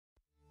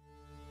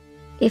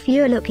If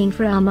you're looking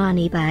for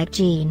Armani bag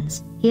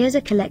jeans, here's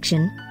a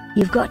collection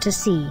you've got to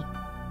see.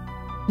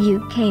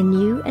 UK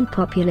new and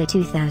popular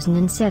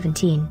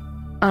 2017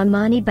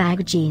 Armani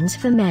bag jeans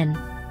for men.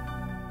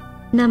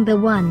 Number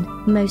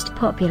 1, most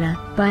popular,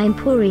 by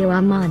Emporio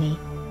Armani.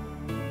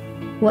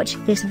 Watch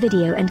this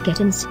video and get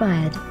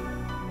inspired.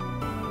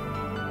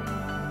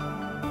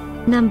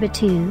 Number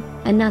 2,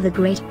 another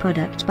great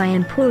product by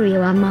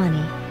Emporio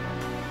Armani.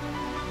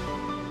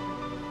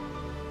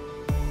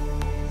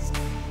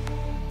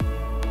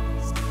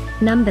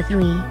 Number 3.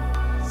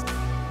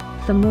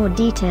 For more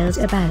details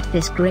about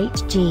this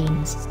great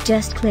jeans,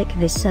 just click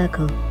this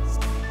circle.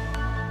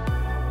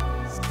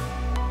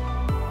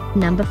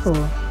 Number 4,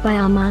 by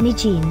Armani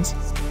jeans.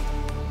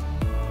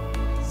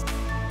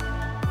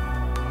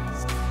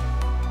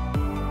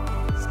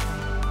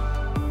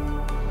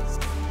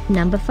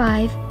 Number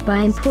 5,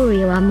 by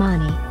Emporio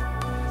Armani.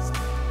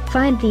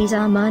 Find these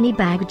Armani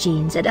bag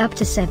jeans at up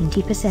to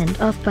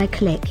 70% off by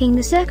clicking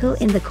the circle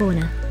in the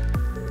corner.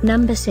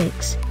 Number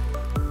 6.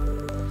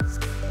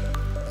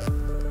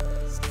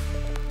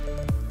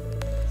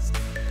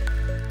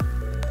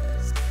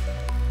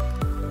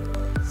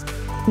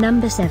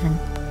 Number 7.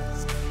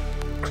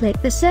 Click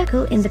the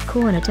circle in the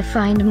corner to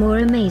find more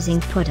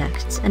amazing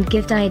products and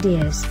gift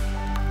ideas.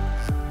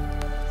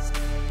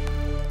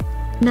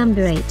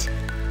 Number 8.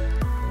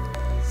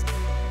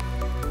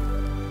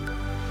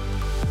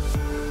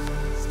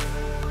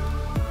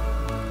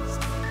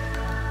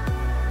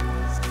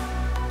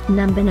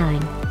 Number 9,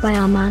 by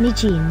Armani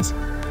jeans.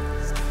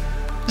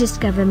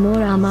 Discover more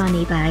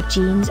Armani bag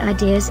jeans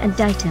ideas and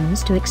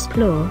items to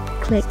explore,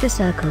 click the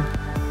circle.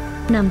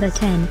 Number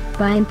 10,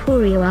 by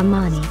Emporio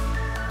Armani.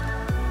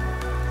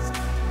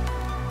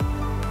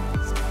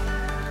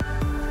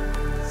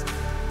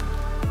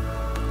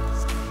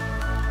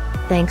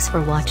 Thanks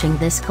for watching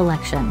this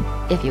collection.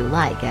 If you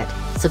like it,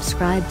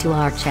 subscribe to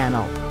our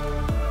channel.